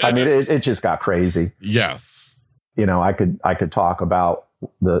 I mean, it just got crazy. Yes. I could talk about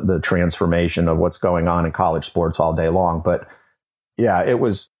the transformation of what's going on in college sports all day long. But yeah,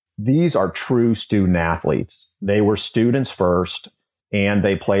 these are true student athletes. They were students first, and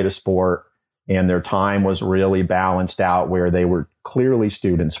they played a sport, and their time was really balanced out where they were clearly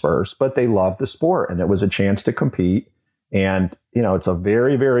students first, but they loved the sport, and it was a chance to compete. And, it's a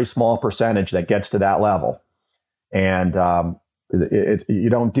very, very small percentage that gets to that level. And you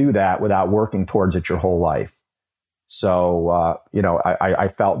don't do that without working towards it your whole life. So, I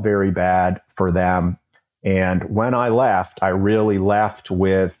felt very bad for them. And when I left, I really left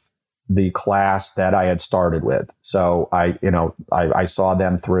with the class that I had started with. So I saw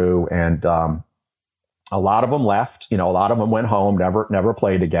them through, and a lot of them left. A lot of them went home, never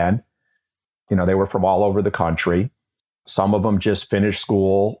played again. They were from all over the country. Some of them just finished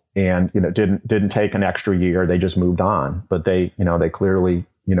school and, didn't take an extra year. They just moved on, but they clearly,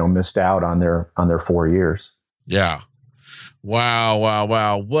 missed out on their 4 years. Yeah. Wow.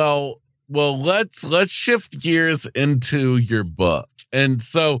 Well, let's shift gears into your book. And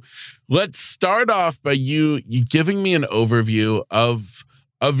so let's start off by you giving me an overview of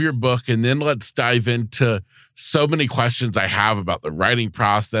your book, and then let's dive into so many questions I have about the writing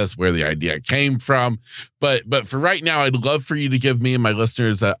process, where the idea came from. But for right now, I'd love for you to give me and my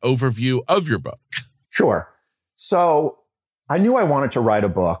listeners an overview of your book. Sure. So I knew I wanted to write a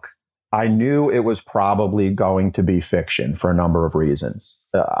book. I knew it was probably going to be fiction for a number of reasons.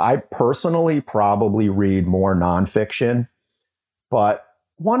 I personally probably read more nonfiction, but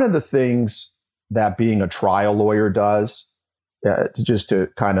one of the things that being a trial lawyer does, just to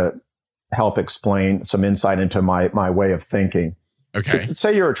kind of help explain some insight into my way of thinking. Okay.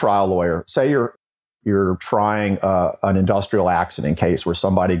 Say you're a trial lawyer. Say you're trying an industrial accident case where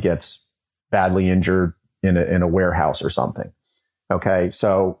somebody gets badly injured in a warehouse or something. Okay.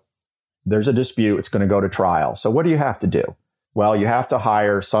 So there's a dispute. It's going to go to trial. So what do you have to do? Well, you have to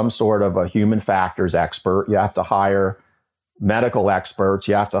hire some sort of a human factors expert. You have to hire medical experts.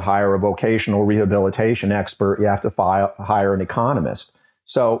 You have to hire a vocational rehabilitation expert. You have to hire an economist.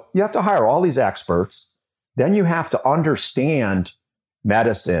 So you have to hire all these experts. Then you have to understand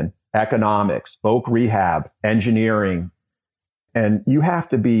medicine, economics, voc rehab, engineering. And you have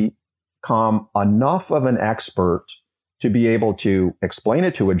to become enough of an expert to be able to explain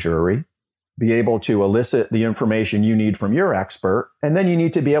it to a jury, be able to elicit the information you need from your expert, and then you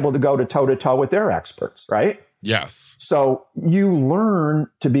need to be able to go to toe-to-toe with their experts, right? Yes. So you learn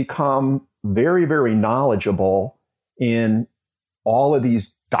to become very, very knowledgeable in all of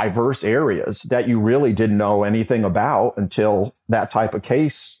these diverse areas that you really didn't know anything about until that type of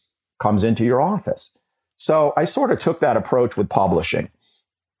case comes into your office. So I sort of took that approach with publishing,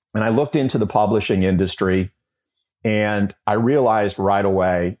 and I looked into the publishing industry, and I realized right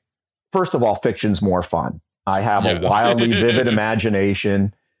away, first of all, fiction's more fun. I have a wildly vivid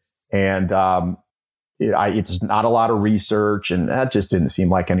imagination, and It's not a lot of research, and that just didn't seem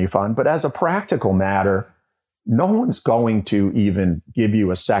like any fun. But as a practical matter, no one's going to even give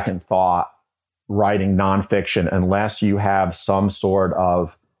you a second thought writing nonfiction unless you have some sort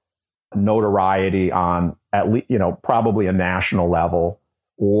of notoriety on at least, probably a national level,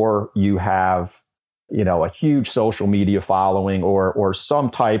 or you have, a huge social media following, or some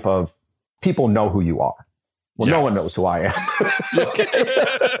type of people know who you are. Well, yes. No one knows who I am.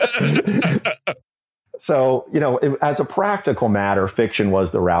 So, as a practical matter, fiction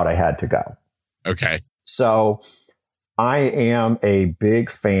was the route I had to go. Okay. So I am a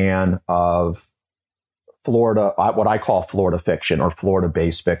big fan of Florida, what I call Florida fiction or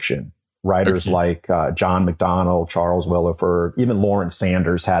Florida-based fiction. Writers like John McDonnell, Charles Willeford, even Lawrence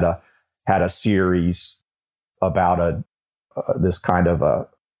Sanders had a series about this kind of a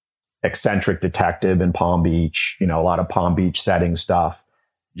eccentric detective in Palm Beach, a lot of Palm Beach setting stuff.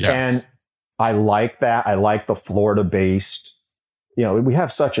 Yes. And I like that. I like the Florida-based, we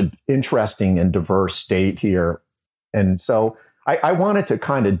have such an interesting and diverse state here. And so I wanted to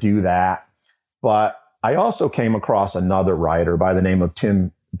kind of do that. But I also came across another writer by the name of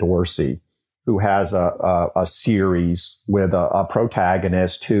Tim Dorsey, who has a series with a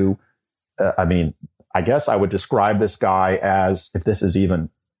protagonist who, I guess I would describe this guy as, if this is even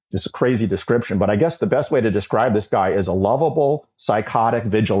just a crazy description, but I guess the best way to describe this guy is a lovable, psychotic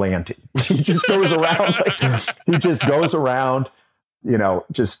vigilante. He just goes around,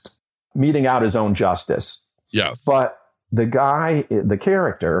 just meting out his own justice. Yes. But the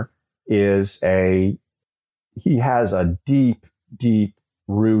character he has a deep, deep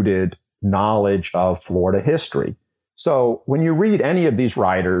rooted knowledge of Florida history. So when you read any of these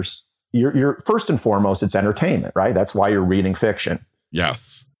writers, you're first and foremost, it's entertainment, right? That's why you're reading fiction.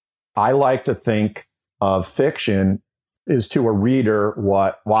 Yes. I like to think of fiction is to a reader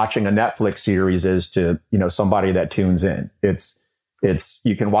what watching a Netflix series is to, somebody that tunes in. You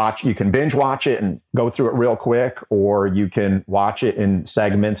can binge watch it and go through it real quick, or you can watch it in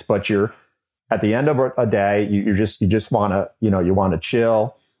segments, but you're at the end of a day, you just want to, you want to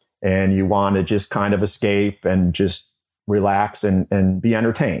chill, and you want to just kind of escape and just relax and be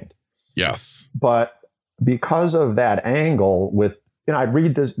entertained. Yes. But because of that angle with, I'd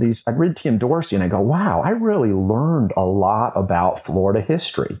read Tim Dorsey and I go, wow, I really learned a lot about Florida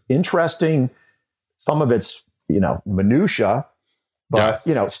history. Interesting. Some of it's, minutia, but,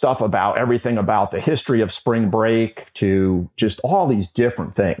 yes. Stuff about everything about the history of spring break to just all these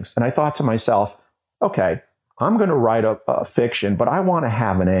different things. And I thought to myself, okay, I'm going to write a fiction, but I want to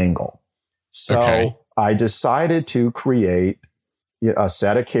have an angle. So I decided to create a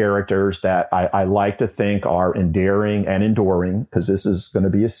set of characters that I like to think are endearing and enduring, because this is going to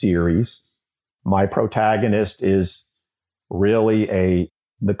be a series. My protagonist is really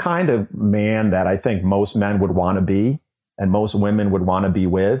the kind of man that I think most men would want to be and most women would want to be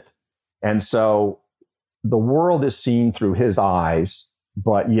with. And so the world is seen through his eyes,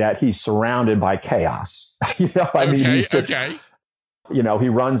 but yet he's surrounded by chaos. He's just, he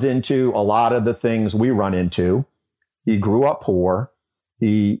runs into a lot of the things we run into. He grew up poor.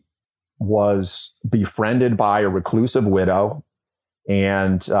 He was befriended by a reclusive widow,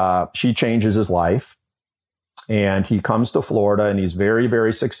 and she changes his life. And he comes to Florida, and he's very,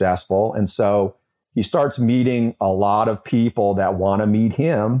 very successful. And so he starts meeting a lot of people that want to meet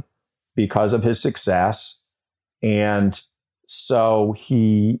him because of his success. And so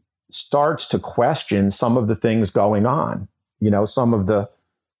he starts to question some of the things going on, some of the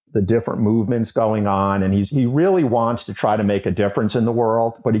different movements going on. And he really wants to try to make a difference in the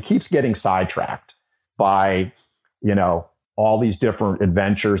world, but he keeps getting sidetracked by, all these different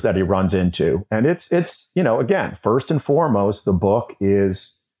adventures that he runs into. And it's, again, first and foremost, the book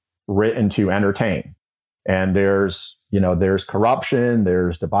is written to entertain. And there's corruption,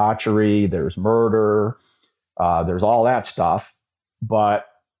 there's debauchery, there's murder, there's all that stuff. But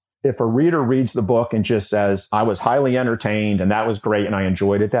if a reader reads the book and just says, I was highly entertained and that was great and I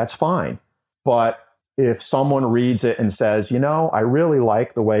enjoyed it, that's fine. But if someone reads it and says, I really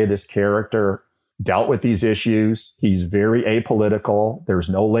like the way this character dealt with these issues, he's very apolitical, there's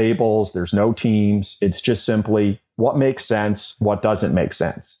no labels, there's no teams, it's just simply what makes sense, what doesn't make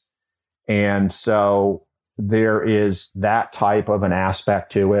sense. And so there is that type of an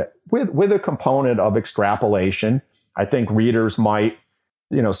aspect to it with a component of extrapolation. I think readers might,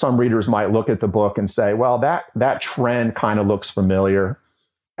 some readers might look at the book and say, well, that trend kind of looks familiar.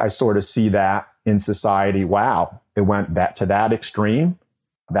 I sort of see that in society. Wow, it went to that extreme.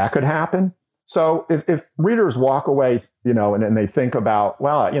 That could happen. So if readers walk away, and they think about,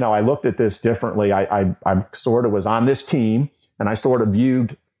 well, I looked at this differently. I sort of was on this team and I sort of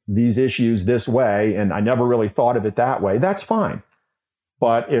viewed these issues this way, and I never really thought of it that way, that's fine.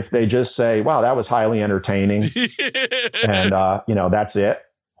 But if they just say, wow, that was highly entertaining, and, that's it.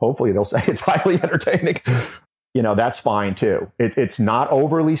 Hopefully they'll say it's highly entertaining. That's fine too. It's not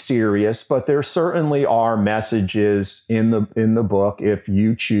overly serious, but there certainly are messages in the book if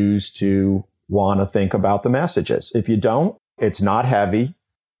you choose to want to think about the messages. If you don't, it's not heavy.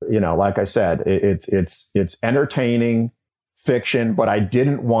 Like I said, it's entertaining fiction, but I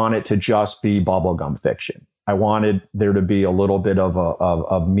didn't want it to just be bubblegum fiction. I wanted there to be a little bit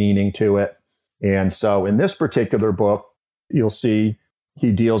of meaning to it. And so in this particular book, you'll see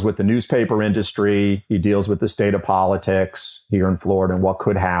he deals with the newspaper industry. He deals with the state of politics here in Florida and what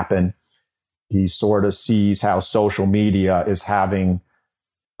could happen. He sort of sees how social media is having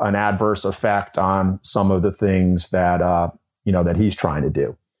an adverse effect on some of the things that, that he's trying to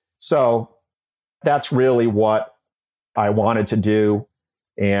do. So that's really what I wanted to do.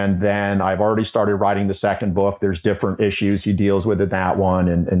 And then I've already started writing the second book. There's different issues he deals with in that one.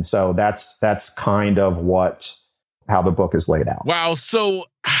 And so that's kind of how the book is laid out. Wow. So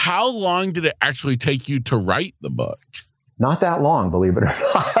how long did it actually take you to write the book? Not that long, believe it or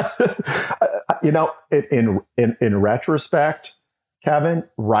not. In retrospect, Kevin,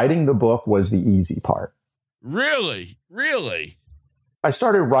 writing the book was the easy part. Really? I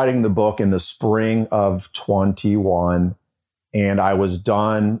started writing the book in the spring of 21, and I was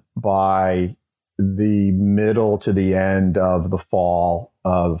done by the middle to the end of the fall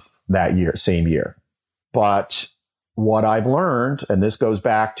of that year, same year. But what I've learned, and this goes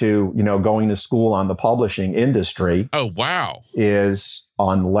back to, going to school on the publishing industry. Oh, wow. Is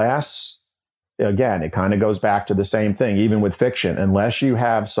unless, again, it kind of goes back to the same thing, even with fiction, unless you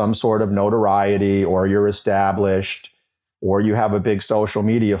have some sort of notoriety or you're established or you have a big social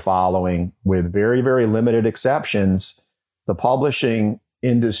media following, with very, very limited exceptions, the publishing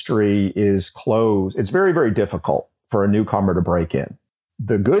industry is closed. It's very, very difficult for a newcomer to break in.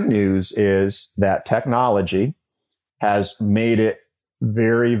 The good news is that technology has made it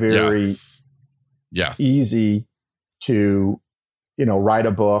very, very easy to, write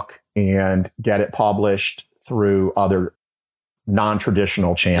a book and get it published through other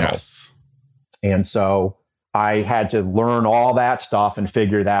non-traditional channels. Yes. And so I had to learn all that stuff and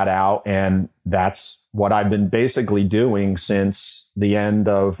figure that out. And that's what I've been basically doing since the end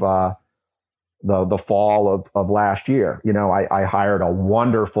of the fall of last year. I hired a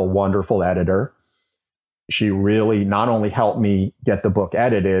wonderful, wonderful editor. She really not only helped me get the book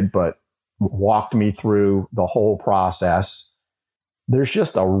edited, but walked me through the whole process. There's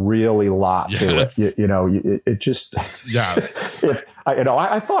just a really lot to it. It just, I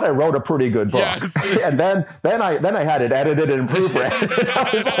thought I wrote a pretty good book. Yes. And then I had it edited and proofread. And I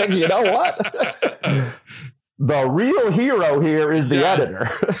was like, you know what? The real hero here is the editor,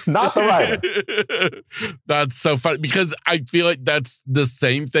 not the writer. That's so funny, because I feel like that's the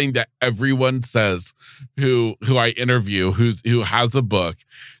same thing that everyone says who I interview, who has a book.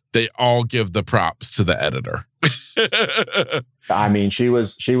 They all give the props to the editor. I mean, she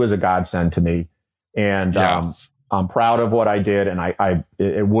was a godsend to me, and I'm proud of what I did, and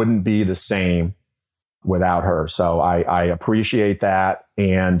it wouldn't be the same without her. So I appreciate that.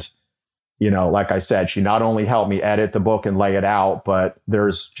 And, like I said, she not only helped me edit the book and lay it out, but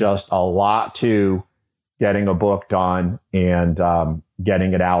there's just a lot to getting a book done and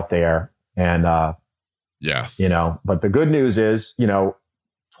getting it out there. And, but the good news is,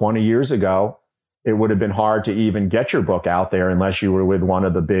 20 years ago, it would have been hard to even get your book out there unless you were with one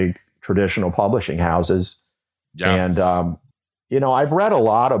of the big traditional publishing houses. Yes. And, I've read a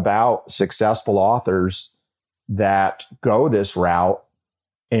lot about successful authors that go this route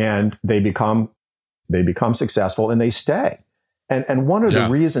and they become successful and they stay. And one of the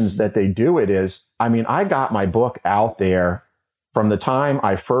reasons that they do it is, I got my book out there from the time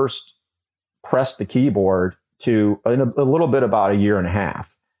I first pressed the keyboard to a little bit about a year and a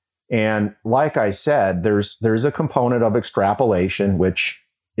half. And like I said, there's a component of extrapolation, which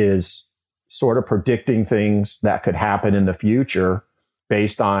is sort of predicting things that could happen in the future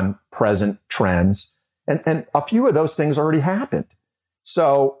based on present trends. And a few of those things already happened.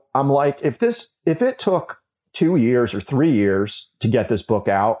 So I'm like, if it took 2 years or 3 years to get this book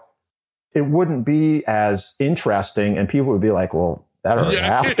out, it wouldn't be as interesting. And people would be like, well, that already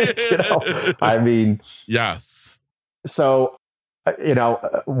happened. Yes. So,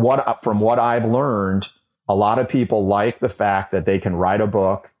 from what I've learned, a lot of people like the fact that they can write a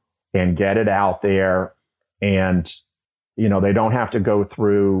book and get it out there, and they don't have to go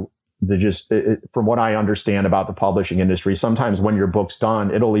through from what I understand about the publishing industry, sometimes when your book's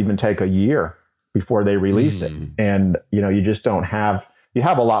done, it'll even take a year before they release it. And, you just don't have you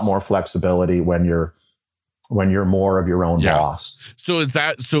have a lot more flexibility when you're more of your own boss. So is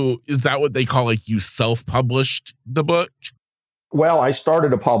that what they call, like, you self-published the book? Well, I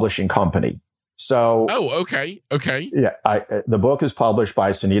started a publishing company. So okay. Yeah, the book is published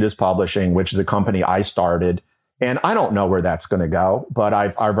by Sanitas Publishing, which is a company I started. And I don't know where that's going to go, but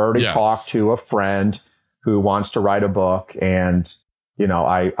I've already talked to a friend who wants to write a book, and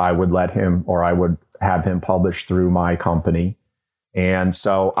I would let him, or I would have him published through my company. And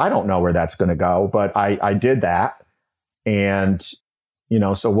so I don't know where that's going to go, but I did that. And,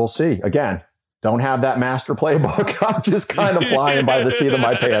 so we'll see. Again, don't have that master playbook. I'm just kind of flying by the seat of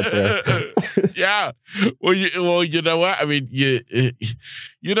my pants here. Yeah. Well, you know what? I mean, you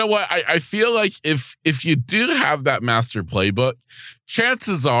know what? I feel like if you do have that master playbook,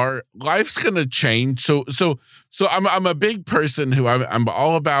 chances are life's going to change. So I'm a big person who I'm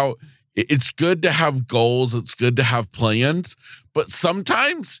all about. It's good to have goals. It's good to have plans, but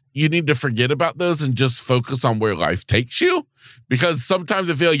sometimes you need to forget about those and just focus on where life takes you. Because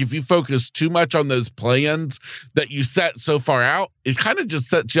sometimes I feel like if you focus too much on those plans that you set so far out, it kind of just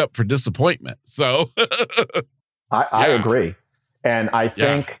sets you up for disappointment. So I agree. And I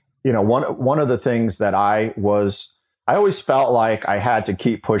think, one of the things that I always felt like I had to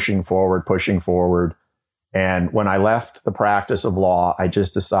keep pushing forward. And when I left the practice of law, I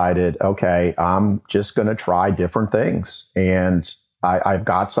just decided, okay, I'm just going to try different things. And I've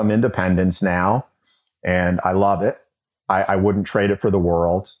got some independence now, and I love it. I wouldn't trade it for the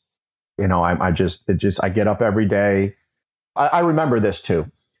world. I get up every day. I remember this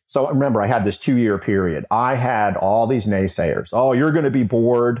too. So remember, I had this 2-year period. I had all these naysayers. Oh, you're going to be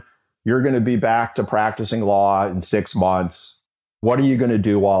bored. You're going to be back to practicing law in 6 months. What are you going to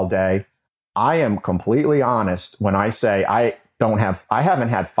do all day? I am completely honest when I say I haven't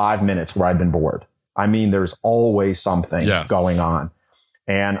had 5 minutes where I've been bored. I mean, there's always something going on,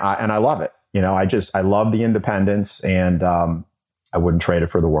 and I love it. I love the independence, and I wouldn't trade it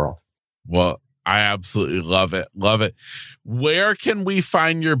for the world. Well, I absolutely love it. Love it. Where can we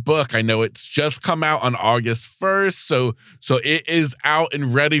find your book? I know it's just come out on August 1st. So it is out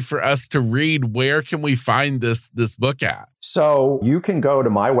and ready for us to read. Where can we find this book at? So you can go to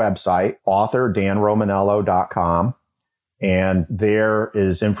my website, authordanromanello.com, and there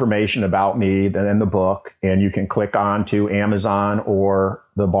is information about me and the book. And you can click on to Amazon or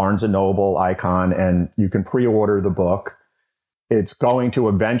the Barnes & Noble icon, and you can pre-order the book. It's going to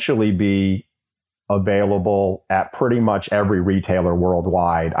eventually be available at pretty much every retailer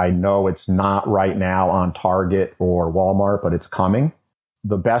worldwide. I know it's not right now on Target or Walmart, but it's coming.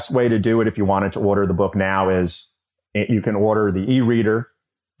 The best way to do it, if you wanted to order the book now, is you can order the e-reader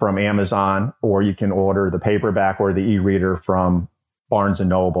from Amazon, or you can order the paperback or the e-reader from Barnes &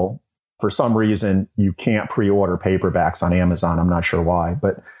 Noble. For some reason, you can't pre-order paperbacks on Amazon. I'm not sure why,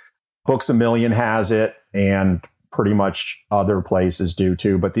 but Books A Million has it, and pretty much other places do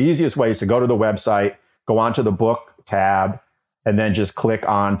too. But the easiest way is to go to the website, go onto the book tab, and then just click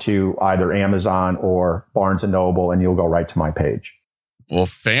onto either Amazon or Barnes & Noble, and you'll go right to my page. Well,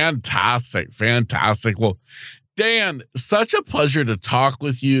 fantastic. Well, Dan, such a pleasure to talk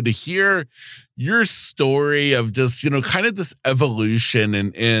with you, to hear your story of just, kind of this evolution,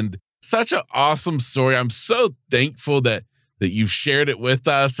 and such an awesome story. I'm so thankful that you've shared it with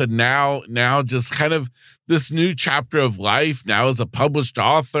us. And now just kind of this new chapter of life now as a published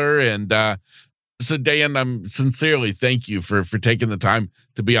author. And so Dan, I'm sincerely thank you for taking the time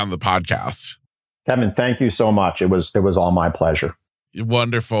to be on the podcast. Kevin, thank you so much. It was all my pleasure.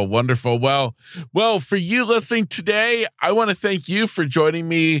 Wonderful. Well, for you listening today, I want to thank you for joining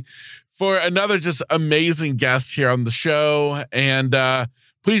me for another just amazing guest here on the show. And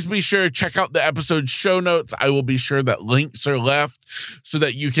please be sure to check out the episode show notes. I will be sure that links are left so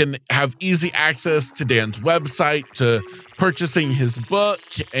that you can have easy access to Dan's website, to purchasing his book,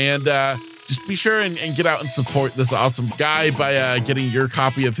 and just be sure and get out and support this awesome guy by getting your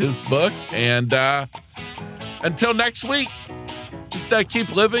copy of his book. And until next week, just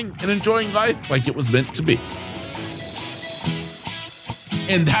keep living and enjoying life like it was meant to be.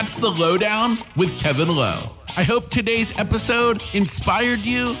 And that's the Lowdown with Kevin Lowe. I hope today's episode inspired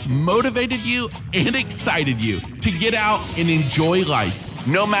you, motivated you, and excited you to get out and enjoy life,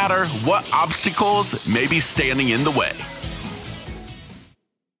 no matter what obstacles may be standing in the way.